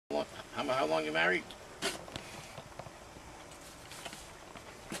How long you married?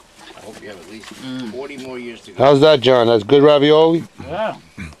 I hope you have at least 40 more years to go. How's that, John? That's good ravioli? Yeah.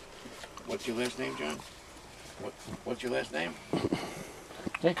 What's your last name, John? What's your last name?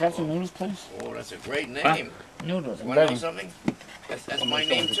 Take out some noodles, please. Oh, that's a great name. Noodles. You want to know something? That's my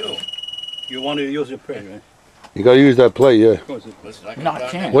name, too. You want to use your plate, right? You gotta use that plate, yeah. Listen, I No, I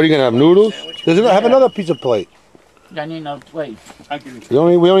can't. What are you gonna have, noodles? Does it have another piece of plate? I need no plate.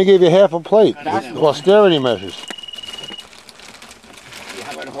 We only gave you half a plate. For austerity measures.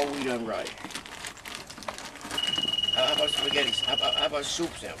 How about a whole wheat on rye? How about spaghetti? How about soup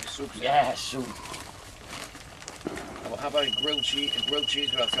sandwich? Yeah, soup. How about a grilled cheese?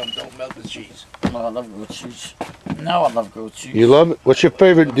 But I'll tell them don't melt the cheese. Oh, I love grilled cheese. No, I love grilled cheese. You love it? What's your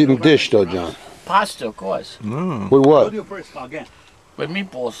favorite dish, though, John? Pasta, of course. With what? With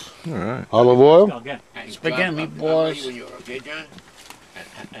meatballs. All right. Olive oil? Spaghetti, meatballs. Okay, John?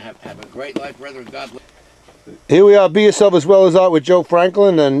 Have a great life, brother. God bless. Here we are, Be Yourself as Well as Art with Joe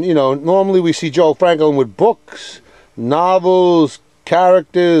Franklin. And, you know, normally we see Joe Franklin with books, novels,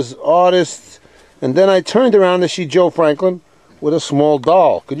 characters, artists. And then I turned around to see Joe Franklin with a small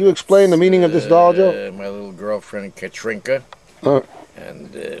doll. Could you explain the meaning of this doll, Joe? My little girlfriend, Katrinka.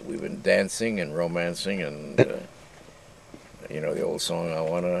 And we've been dancing and romancing and, you know, the old song, I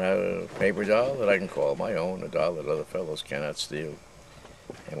want to have a paper doll that I can call my own, a doll that other fellows cannot steal.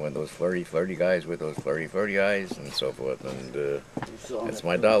 And when those flirty guys with those flirty guys and so forth, and that's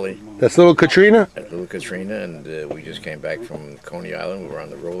my dolly. That's little Katrina? That's little Katrina, and we just came back from Coney Island. We were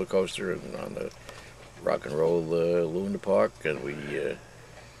on the roller coaster and on the rock and roll Luna Park, and we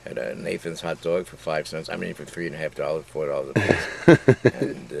had a Nathan's hot dog for 5 cents. I mean, for $3.50, $4 a piece.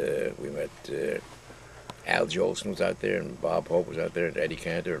 And we met Al Jolson was out there, and Bob Hope was out there, and Eddie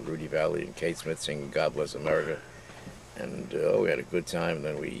Cantor, and Rudy Valley, and Kate Smith singing God Bless America. And we had a good time. And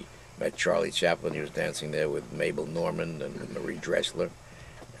then we met Charlie Chaplin. He was dancing there with Mabel Normand and Marie Dressler.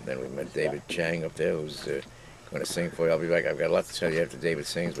 And then we met David Chang up there, who's going to sing for you. I'll be back. I've got a lot to tell you after David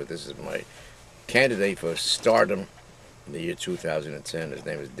sings, but this is my candidate for stardom in the year 2010. His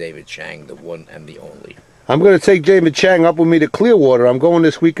name is David Chang, the one and the only. I'm going to take David Chang up with me to Clearwater. I'm going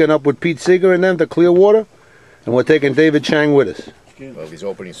this weekend up with Pete Seeger and them to Clearwater. And we're taking David Chang with us. Well, he's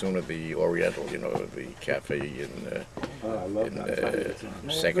opening soon at the Oriental, you know, the cafe in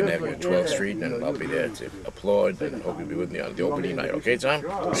 2nd Avenue, 12th Street, and I'll be there to applaud and hope you'll be with me on the opening night. Okay,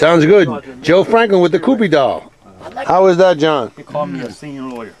 Tom? Sounds good. Joe Franklin with the Koopy doll. How is that, John? They call me a senior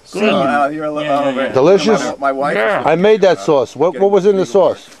lawyer. You're a little Delicious? My wife. Yeah. I made that sauce. What was in the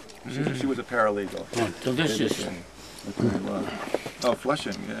sauce? She was a paralegal. Delicious. Oh,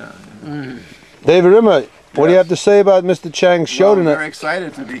 Flushing, yeah. David Rimmer, what do you have to say about Mr. Chang's show I'm tonight? very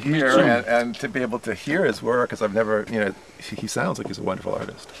excited to be here and to be able to hear his work, because I've never, you know, he sounds like he's a wonderful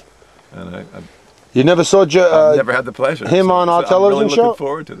artist. And You never saw I've never had the pleasure. him on our television I'm really show? looking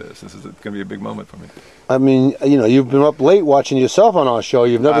forward to this. This is going to be a big moment for me. I mean, you know, you've been up late watching yourself on our show.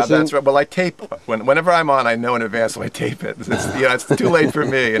 You've never seen... That's right. Well, I tape. Whenever I'm on, I know in advance, so I tape it. It's, you know, it's too late for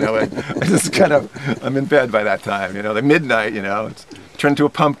me, you know. I just kind of, I'm in bed by that time, you know. The midnight, you know. It's turned to a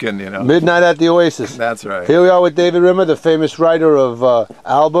pumpkin, you know. Midnight at the Oasis. That's right. Here we are with David Rimmer, the famous writer of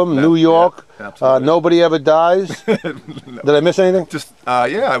album, New York, Nobody Ever Dies. Did I miss anything? Just,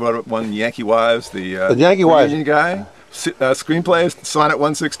 yeah, I wrote one, Yankee Wives, the Yankee Wives Union guy. Screenplays, Sonnet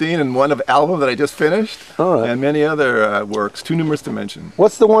 116, and one of album that I just finished, and many other works, too numerous to mention.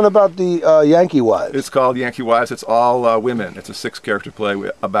 What's the one about the Yankee Wives? It's called Yankee Wives. It's all women. It's a 6-character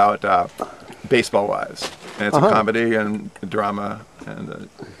play about baseball wives, and it's a comedy and a drama. And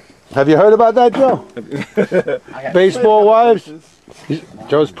have you heard about that, Joe? Baseball Wives?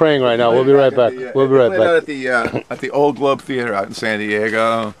 Joe's praying right now. We'll be right back. We'll be right back. At the Old Globe Theater out in San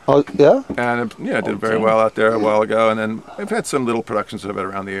Diego. Oh, yeah? And yeah, did very well out there a while ago. And then I've had some little productions of it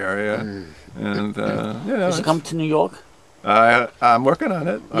around the area. And you know, Does it come to New York? I'm working on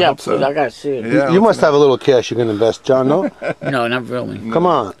it. I hope so. I gotta see it. Yeah, you must have a little cash you can invest, John, no? No, not really. Come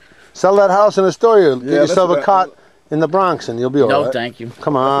on. Sell that house in Astoria. Get yourself a cot in the Bronx and you'll be all right. No, thank you.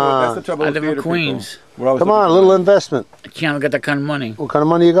 Come on. That's the trouble I with live in theater Queens. Come on, a little investment. I can't get that kind of money. What kind of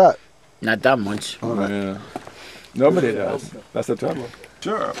money you got? Not that much. Yeah. Nobody does. That's the trouble.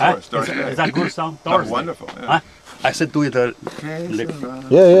 Sure, of course. Is that good sound? That's wonderful. Yeah. I said do it.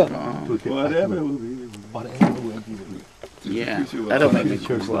 Yeah. Whatever will be. Yeah, that'll make me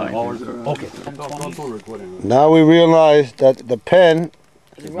cry. Okay. Now we realize that the pen,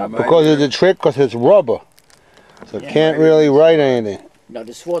 because of the trick, because it's rubber, so it can't really write anything. No,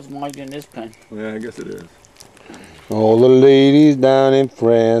 the sword's more than this pen. Yeah, I guess it is. All the ladies down in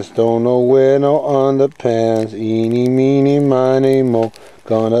France don't know where no underpants. Eeny, meeny, miny, mo.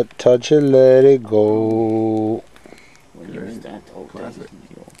 Gonna touch it, let it go. What year is that? Oh, Classic.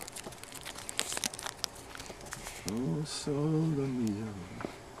 Oh, solo mio.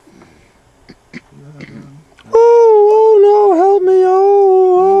 Oh, oh no, help me,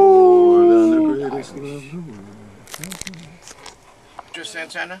 More than oh. the greatest love in the world. Just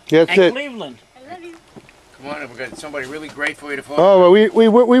Santana? That's And it. Cleveland. Come on, we've got somebody really great for you to phone. Oh,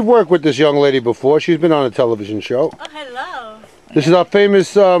 well, we've worked with this young lady before. She's been on a television show. Oh, hello. This is our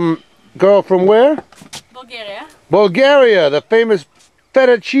famous girl from where? Bulgaria. Bulgaria. The famous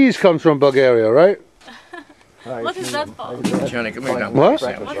feta cheese comes from Bulgaria, right? What is that for? Johnny, come here now. What?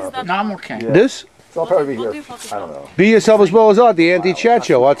 What is that No, I'm for? okay. This? So I'll probably be What do here. you focus I on? don't know. Be Yourself as Well as Art, the anti-chat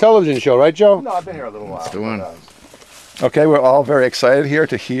show, our television show, right, Joe? No, I've been here a little while. That's the one. Okay, we're all very excited here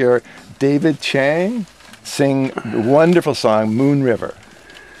to hear David Chang sing the wonderful song Moon River.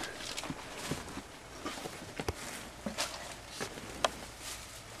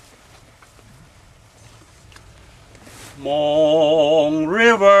 Moon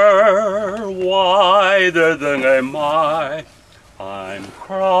River, wider than a mile, I'm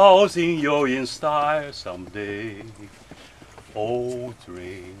crossing you in style someday. Oh,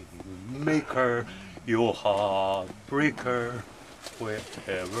 dream maker, you heartbreaker,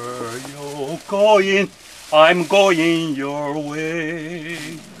 wherever you're going, I'm going your way.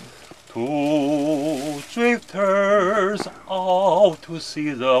 Two drifters out to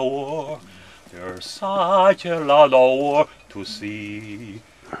see the world. There's such a lot of world to see.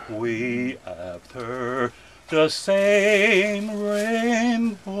 We after the same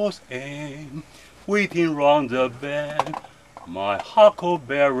rainbow's aim, waiting round the bend, my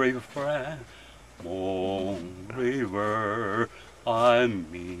huckleberry friend. Moon River, I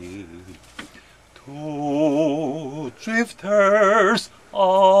mean. Two drifters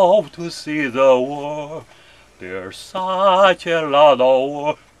out to see the world. There's such a lot of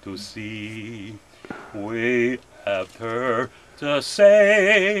world to see. We after the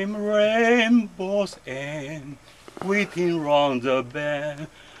same rainbow's end, waiting round the bend,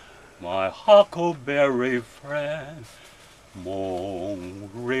 my huckleberry friend. Moon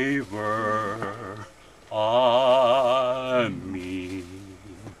River, I mean.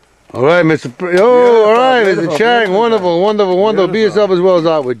 All right, Mr. all right, Mr. Chang. Wonderful, wonderful, wonderful. Be Yourself as Well as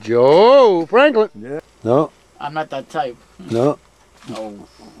Art with Joe Franklin. Yeah. No, I'm not that type. no. No.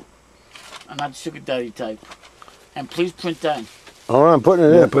 I'm not sugar daddy type. And please print that. All right, I'm putting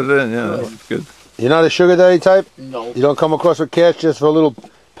it Yeah, in. put it in, yeah, that's good. You're not a sugar daddy type? No. You don't come across with cash just for a little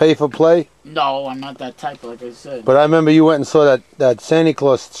pay for play? No, I'm not that type, like I said. But I remember you went and saw that Santa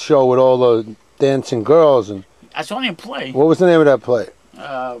Claus show with all the dancing girls. And That's only a play. what was the name of that play?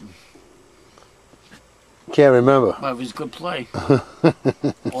 Can't remember. Well, it was a good play.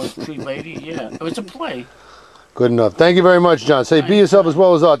 Or it's Tree Lady, yeah. It was a play. Good enough. Thank you very much, John. Say, Be Yourself as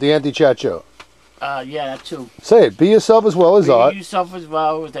Well as Art, the anti-chat show. Yeah, that too. Say it. Be yourself as well as Be art. yourself as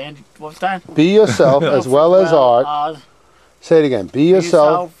well as the Andy. What's that? Be yourself as well as art. Say it again. Be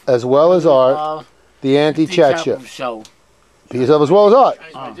yourself as well as art, the anti-chat show. Be yourself as well as art.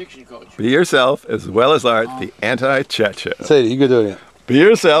 That's my diction coach. Be yourself as well as art, the anti-chat show. Say it. You can do it again. Be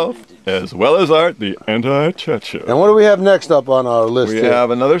yourself as well as art, the anti-chat show. And what do we have next up on our list We here? have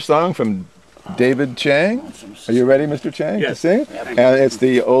another song from David Chang. Are you ready, Mr. Chang, to Yes. sing? And it's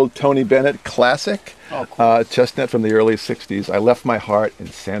the old Tony Bennett classic, Oh, cool. chestnut from the early 60s, I Left My Heart in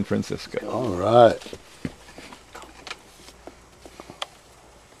San Francisco. All right.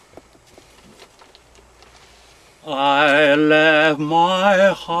 I left my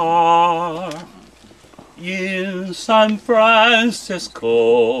heart in San Francisco,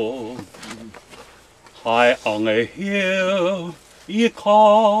 high on a hill. It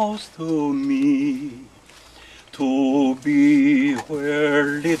calls to me to be where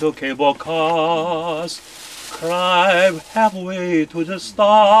little cable cars climb halfway to the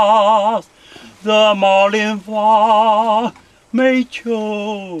stars. The morning fog may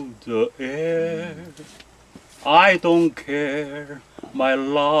chill the air. I don't care, my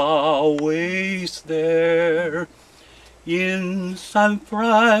love waits there in San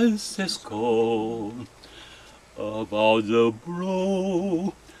Francisco, about the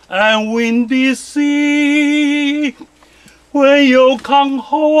blue and windy sea. When you come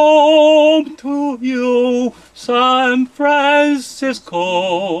home to you, San Francisco,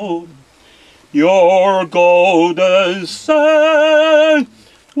 your golden sun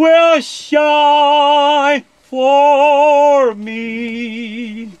will shine for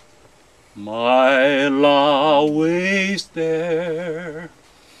me. My love waits there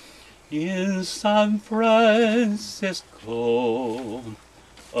in San Francisco,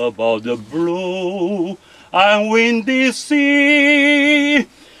 about the blue and windy sea.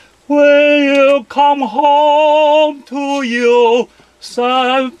 When you come home to you,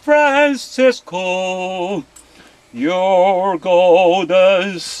 San Francisco, your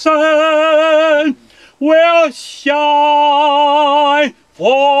golden sun will shine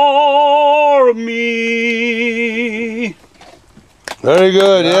for me. Very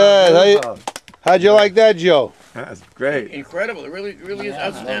good. Yeah. How'd you like that, Joe? That's great. Incredible. It really is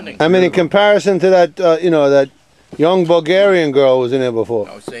outstanding. I mean, in comparison to that, that young Bulgarian girl who was in there before.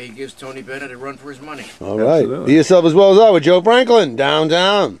 I would say he gives Tony Bennett a run for his money. All right. Absolutely. Be yourself as well as art with Joe Franklin.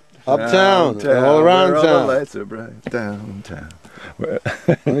 Downtown, uptown, and all around where town. all the lights are bright. Downtown. What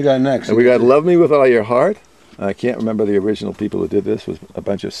do we got next? And we got Love Me With All Your Heart. I can't remember the original people who did this. It was a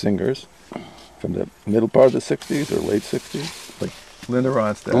bunch of singers from the middle part of the 60s or late 60s. Like Linda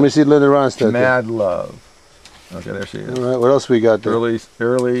Ronstadt. Let me see Linda Ronstadt. Mad Love. Okay, there she is. All right, what else we got there?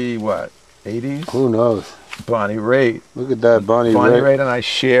 Early what? 80s? Who knows? Bonnie Raitt. Look at that, Bonnie Raitt Raitt. and I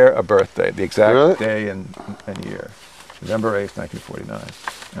share a birthday, the exact Really? day and year. November 8th,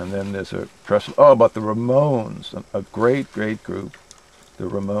 1949. And then there's a press. Oh, about the Ramones, a great group. The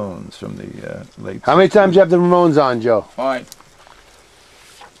Ramones from the late. How many times you have the Ramones on, Joe? 5.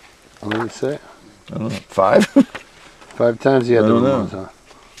 What did it say? I don't know, 5? 5 times you have I the don't know. Ramones on.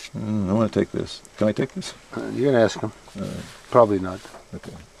 I want to take this. Can I take this? You can ask him. Probably not.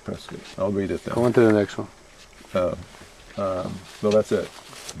 Okay, press it. I'll read it then. Go on to the next one. Well, that's it.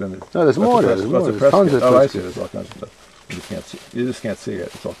 Then No, there's more there. There's more. There's tons of Oh, I press see. kits. There's all kinds of stuff. You just can't see it.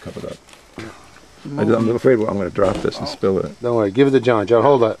 It's all covered up. I'm afraid I'm going to drop this and spill it. Don't worry. Give it to John. John,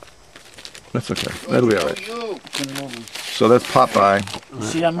 hold that. That's okay. That'll be all right. So that's Popeye. You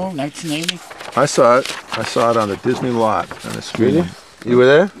see that movie, 1980? I saw it. I saw it on the Disney lot on the screening. You were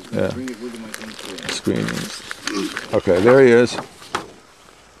there? Yeah. Screenings. Okay, there he is.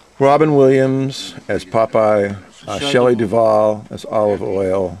 Robin Williams as Popeye. Shelley Duvall as Olive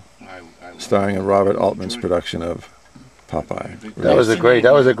Oyl, starring in Robert Altman's production of Popeye. That was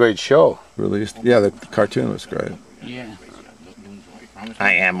a great show. Released. Yeah, the cartoon was great. Yeah.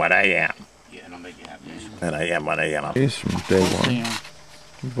 I am what I am. And I am what I am. He's from day one. Yeah.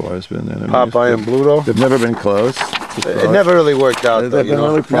 We've always been in. Popeye and Bluto. They've never been close. It never really worked out, though. There've been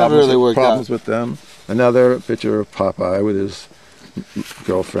really Never really worked problems out. with them. Another picture of Popeye with his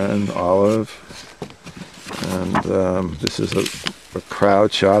girlfriend Olive, and this is a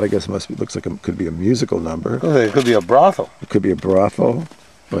crowd shot. I guess looks like it could be a musical number. Oh, it could be a brothel. It could be a brothel.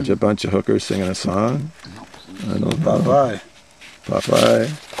 Bunch of hookers singing a song. I don't know. Popeye.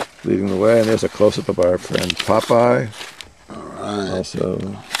 Popeye leading the way, and there's a close-up of our friend Popeye. All right. Also,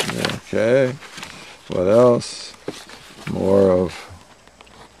 yeah, okay. What else? More of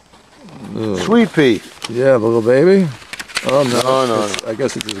Sweet Pea. Yeah, the little baby. Oh no, No. I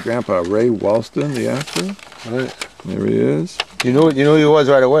guess it's his grandpa, Ray Walston, the actor. Right. There he is. You knew who he was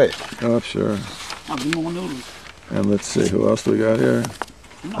right away. Oh, sure. I'll give more noodles. And let's see, who else do we got here?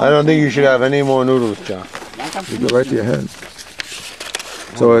 I don't think you should have any more noodles, John. You go right to your head.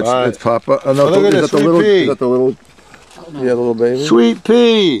 So it's Papa. Oh no, Oh, look at is this, that the Sweet little? Pea. Is that the little? Yeah, the little baby. Sweet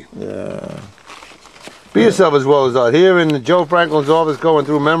Pea. Yeah. Be yourself as well as art. Here in Joe Franklin's office, going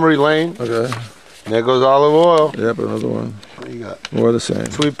through memory lane. Okay. There goes olive oil. Yep, another one. What do you got? More the same.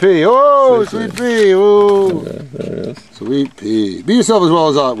 Sweet Pea. Oh, Sweet Pea. Ooh. Okay, there it is. Sweet Pea. Be yourself as well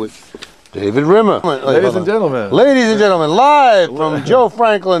as art with David Rimmer. Ladies and gentlemen. Ladies and gentlemen, live from Joe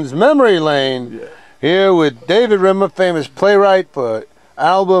Franklin's memory lane. Here with David Rimmer, famous playwright for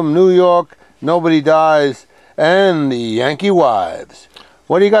album New York, Nobody Dies, and the Yankee Wives.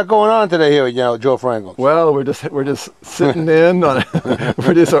 What do you got going on today here at Joe Franklin? Well, we're just sitting in on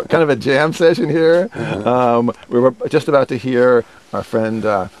we're just kind of a jam session here. We were just about to hear our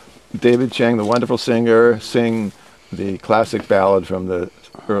friend David Chang, the wonderful singer, sing the classic ballad from the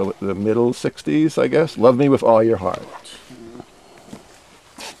middle '60s, I guess. "Love Me With All Your Heart."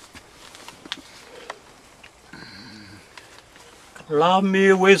 Love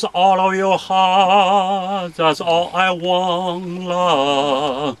me with all of your heart, that's all I want,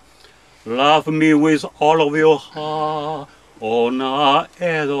 love. Love me with all of your heart, or not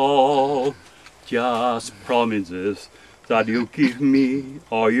at all. Just promises that you give me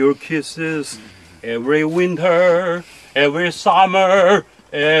all your kisses every winter, every summer,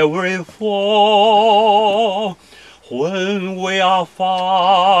 every fall. When we are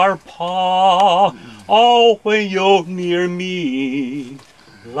far apart, or when you're near me,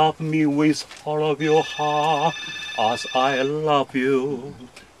 love me with all of your heart as I love you.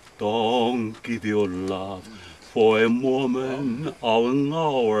 Don't give your love for a moment or an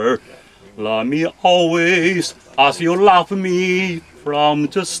hour. Love me always as you love me from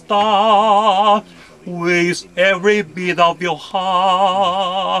the start. with every beat of your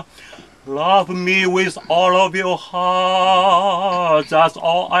heart. Love me with all of your heart. That's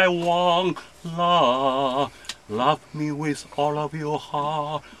all I want. Love me with all of your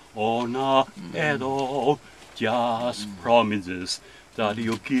heart. Or not at all. Just promises that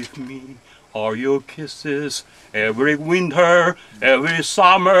you give me all your kisses every winter, every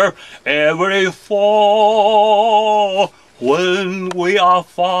summer, every fall. When we are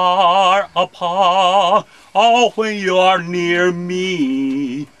far apart, or when you are near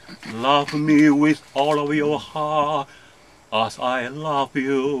me, love me with all of your heart as I love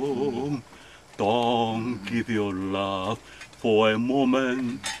you. Don't give your love for a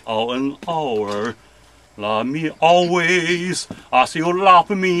moment or an hour. Love me always as you love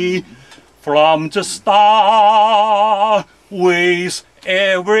me from the start, with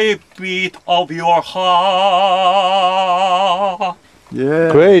every beat of your heart.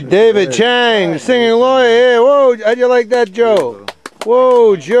 Yeah. Great, David Chang, singing lawyer. Hey, whoa, how'd you like that, Joe?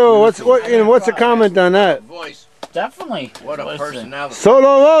 Whoa, Joe, what's the comment on that? Voice. Definitely. What a personality.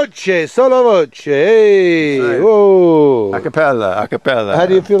 Solo voce, solo voce. Hey, Right. whoa. Acapella, acapella. How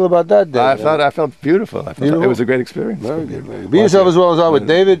do you feel about that, David? I felt beautiful. I thought it was a great experience. Very good. Very good. Be yourself as well as I with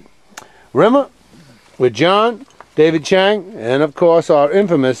David Rimmer, with John, David Chang, and of course our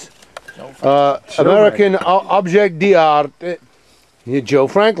infamous American object d'art, Joe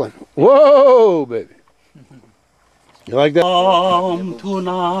Franklin. Whoa, baby. You like that?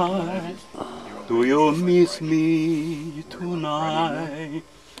 Tonight, do you miss me tonight?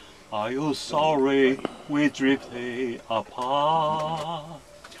 Are you sorry we drifted apart?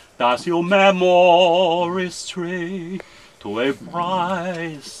 Does your memory stray to a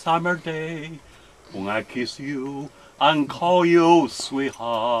bright summer day when I kiss you and call you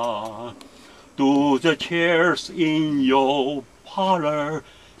sweetheart? Do the chairs in your parlor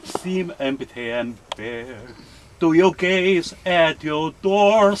seem empty and bare? Do you gaze at your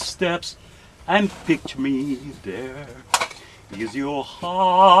doorsteps and picture me there? Is your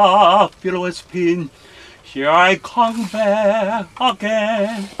heart filled with pain? Here I come back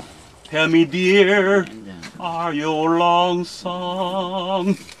again. Tell me, dear, are you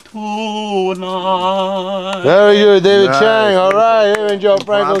lonesome tonight? Very good, David Nice. Chang. All right, here in Joe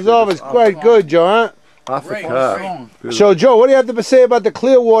Franklin's office. Quite good, Joe, huh? Off the Great, cuff. great. So, Joe, what do you have to say about the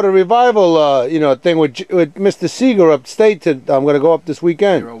Clearwater revival, thing with Mr. Seeger upstate? I'm going to go up this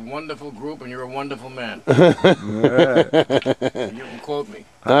weekend. You're a wonderful group and you're a wonderful man. Yeah. You can quote me.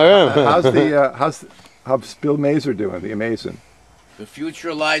 I am. How's Bill Mazer doing? The Amazing. The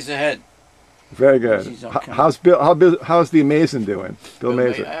future lies ahead. Very good. She's okay. How's the Amazing doing? Bill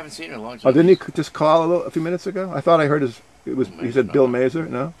Mazer. I haven't seen him in a long time. Oh, didn't he just call a few minutes ago? I thought I heard he said Bill Mazer.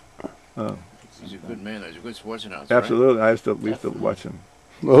 No. Oh, He's a good man. He's a good sports announcer. absolutely. We used to watch him.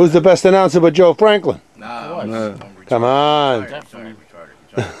 Well, who's the best announcer but Joe Franklin? Right? Nah, Of course. I'm retired. Come on. Retired,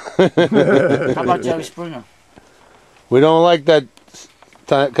 How about Jerry Springer? We don't like that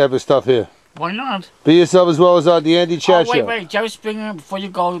type of stuff here. Why not? Be yourself as well as the Andy Chat Show. Wait, Jerry Springer, before you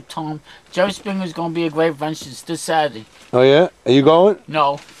go, Tom, Jerry Springer's going to be a great Fransisco this Saturday. Oh yeah, are you going?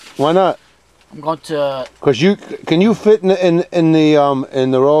 No, Why not? I'm going to, Cause can you fit in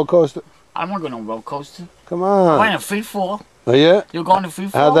the roller coaster? I'm not going on a roller coaster. Come I'm on. going to free fall. Oh yeah. You're going to free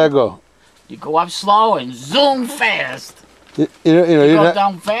fall? How'd that go? You go up slow and zoom fast. You You go didn't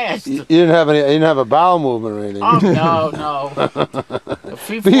down fast. you didn't have a bowel movement or anything. Oh, no. The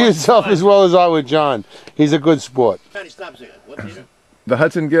free Be fall is yourself good. as well as I with John. He's a good sport. Johnny, stop singing. What theater? The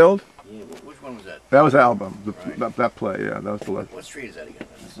Hudson Guild. Yeah, which one was that? That was album. That play. Yeah, that was the. What street is that again?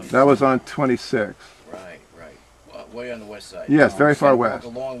 That was on 26. Right. Way on the west side. Yes, very far Walk west. a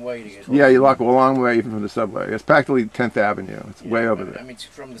long way to get. Yeah, you walk a long way even from the subway. It's practically 10th Avenue. It's way over I there. mean,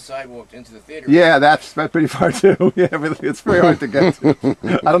 from the sidewalk into the theater. Yeah, that's pretty far too. Yeah, really, it's very hard to get to.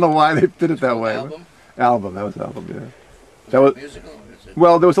 I don't know why they did it that way. Album? Album. That was album. Yeah. Was That it was musical? Or is it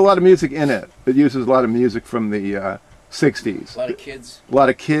well. There was a lot of music in it. It uses a lot of music from the 60s. a lot of kids. A lot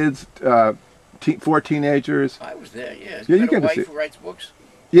of kids. 4 teenagers. I was there. Yeah. Yeah, you Got a get to wife see- who writes books.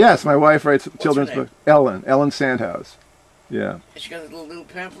 Yes, my wife writes children's her name? books. Ellen Sandhouse. Yeah. She got the little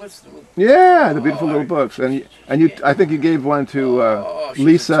pamphlets. Yeah, the beautiful Oh, little books. And you, I think you gave one to she's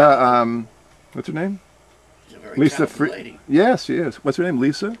Lisa. a What's her name? She's a very Lisa talented Free. lady. Yes, she is. What's her name?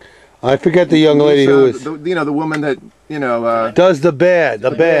 Lisa. I forget the young lady who is the woman that does the bear.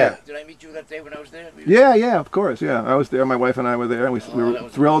 The bear. Did I meet you that day when I was there? Yeah, of course. Yeah, I was there. My wife and I were there, and we that were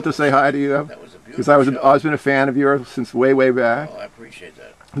was thrilled to say hi to you That was a because beautiful show. I've been a fan of yours since way back. Oh, I appreciate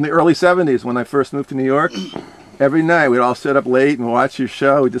that. In the early '70s, when I first moved to New York, every night we'd all sit up late and watch your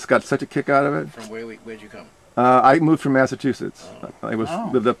show. We just got such a kick out of it. From where'd you come? I moved from Massachusetts. I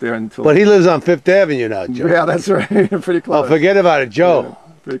lived up there until. But he lives on Fifth Avenue now, Joe. Yeah, that's right. Pretty close. Oh, forget about it, Joe. Yeah,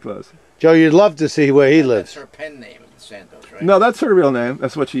 pretty close. Joe, you'd love to see where he lives. That's her pen name, Santos, right? No, that's her real name.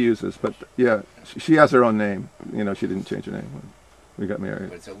 That's what she uses. But yeah, she has her own name. You know, she didn't change her name when we got married.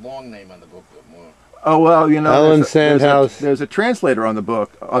 But it's a long name on the book. More. Oh well, you know, Ellen Sandhouse. There's a translator on the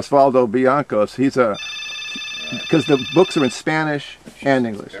book, Osvaldo Biancos. He's because the books are in Spanish and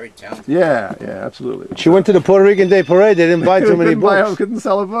English. Very talented. Yeah, absolutely. She went to the Puerto Rican Day Parade. They didn't buy too many books. Couldn't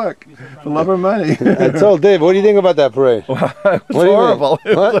sell a book for love or money. I told Dave, what do you think about that parade? It was horrible.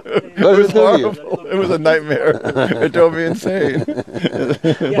 What? It was horrible. It was a nightmare. It drove me insane. What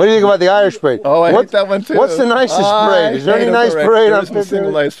do you think about the Irish parade? Oh, I hate that one too. What's the nicest parade? Is there any nice parade on There's a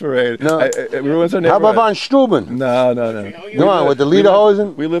single nice parade. No. It ruins our How neighborhood. about Von Steuben? No. Come on, with the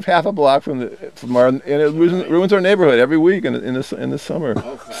Lederhosen? We live half a block from our, and it ruins our neighborhood every week in the summer.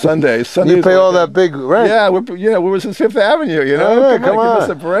 Sundays. You pay all that big rent. Yeah, we're in Fifth Avenue. You know, Yeah, come on. give us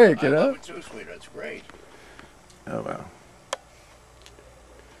a break. You I know. love it too, sweetheart. That's great. Oh wow.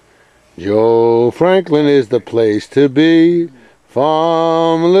 Joe Franklin is the place to be.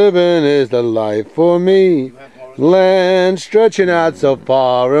 Farm living is the life for me. Land stretching out so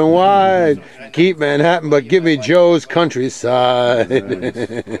far and wide. Keep Manhattan, but give me Joe's countryside.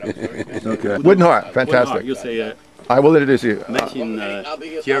 Okay. Wooden Heart, fantastic. You say I will introduce you. matching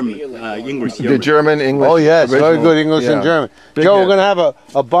German, English, The German, English. Oh yes, very original. good English and Yeah. German. Big Joe, hit. we're going to have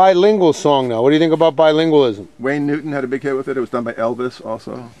a bilingual song now. What do you think about bilingualism? Wayne Newton had a big hit with it. It was done by Elvis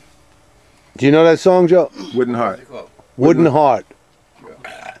also. Do you know that song, Joe? Wooden Heart. Wooden Heart.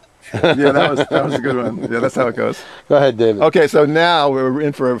 Yeah, that was a good one. Yeah, that's how it goes. Go ahead, David. Okay, so now we're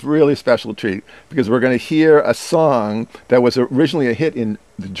in for a really special treat because we're going to hear a song that was originally a hit in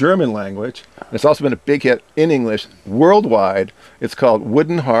the German language. It's also been a big hit in English worldwide. It's called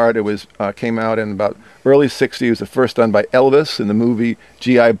Wooden Heart. It was came out in about early 60s. It was the first done by Elvis in the movie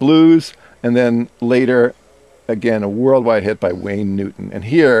GI Blues, and then later, again, a worldwide hit by Wayne Newton. And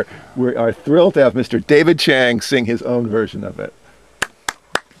here we are thrilled to have Mr. David Chang sing his own version of it.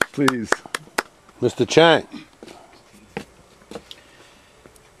 Please. Mr. Chang.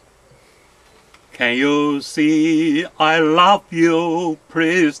 Can you see I love you?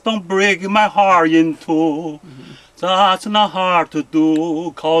 Please don't break my heart in two. That's not hard to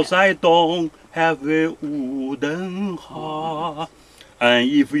do, 'cause I don't have a wooden heart. And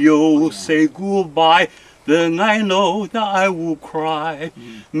if you say goodbye, then I know that I will cry.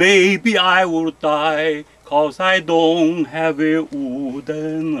 Maybe I will die, 'cause I don't have a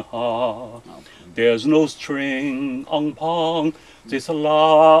wooden heart. There's no string upon this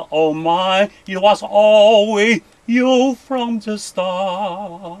love of mine. It was always you from the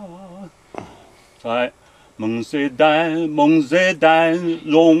start. 在梦虽淡，梦虽淡，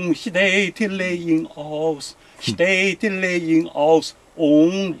容是得的泪aus，是得的泪aus。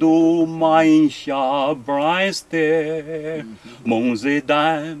Ondu mein Schabreinster,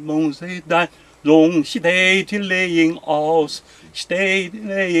 Monsedan, Long steht laying aus,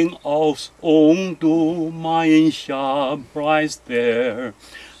 Ondu mein Schabreinster.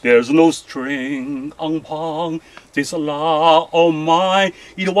 There's no string upon this love of mine,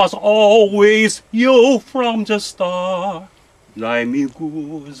 it was always you from the start. Sei mir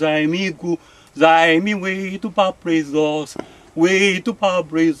gut, sei mir way to Paprisos. Way to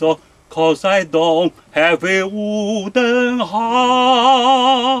Pabrizo, 'cause I don't have a wooden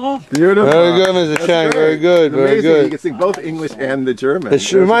heart. Beautiful. Very good, Mr. Chang. great. Very good. Very Amazing. good. You can sing both English and the German.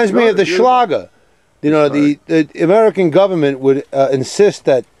 It reminds me of the Schlager. You know, the American government would insist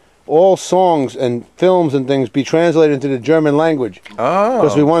that all songs and films and things be translated into the German language.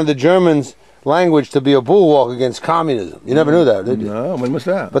 Because we wanted the Germans' language to be a bulwark against communism. You never knew that, did you? No, when was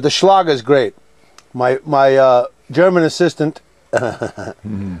that? But the Schlager is great. My German assistant,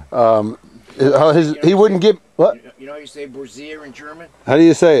 he wouldn't give, what? You know how you say Borzier in German? How do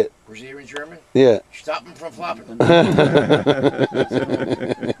you say it? Borzier in German? Yeah. Stop him from flopping.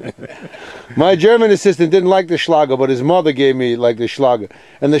 My German assistant didn't like the Schlager, but his mother gave me like the Schlager.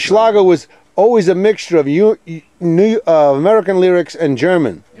 And the Schlager was always a mixture of American lyrics and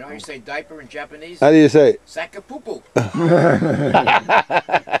German. You know how you say diaper in Japanese? How do you say it? Sakapupu.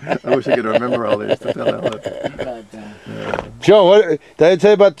 I wish I could remember all these. To tell that. Joe, what, did I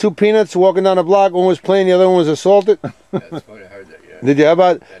tell you about two peanuts walking down the block? One was plain, the other one was assaulted. That's funny, I heard that, yeah. Did you? How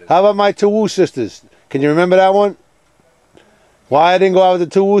about my two Wu sisters? Can you remember that one? Why I didn't go out with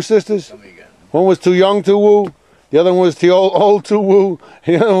the two Wu sisters? Tell me again. One was too young to woo. The other one was too old to woo.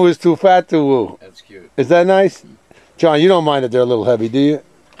 The other one was too fat to woo. That's cute. Is that nice? John, you don't mind that they're a little heavy, do you?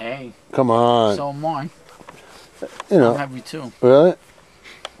 Hey, Come on. so am I. You know, I'm heavy too. really?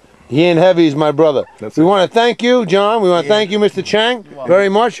 He ain't heavy, he's my brother. That's We right. want to thank you, John. We want to thank you, Mr. Chang, very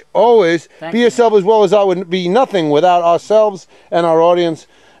much. Always. Thank Be you. yourself as well as I would be nothing without ourselves and our audience.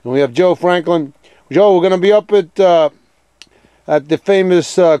 And we have Joe Franklin. Joe, we're going to be up at the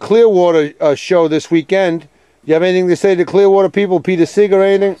famous Clearwater show this weekend. You have anything to say to Clearwater people, Peter Seeger,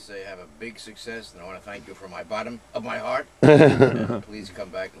 anything? Say have a big success, and I want to thank you from my bottom of my heart. And please come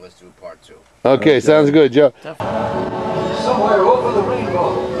back and let's do part 2. Okay, sounds good, Joe. Somewhere over the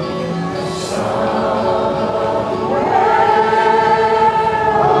rainbow.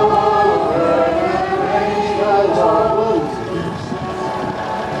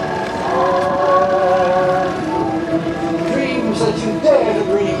 Dreams that you dare to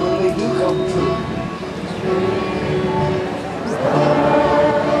dream when they do come true.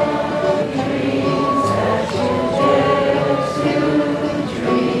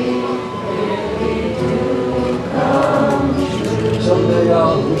 Someday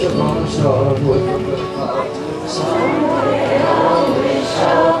I'll wish upon a star and wake up in a cloud. Someday I'll wish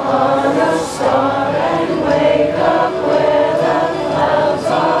upon a star and wake up where the clouds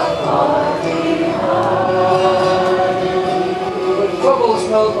are far behind. But trouble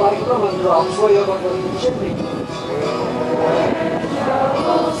smelled like lemon drops way up under the chimney.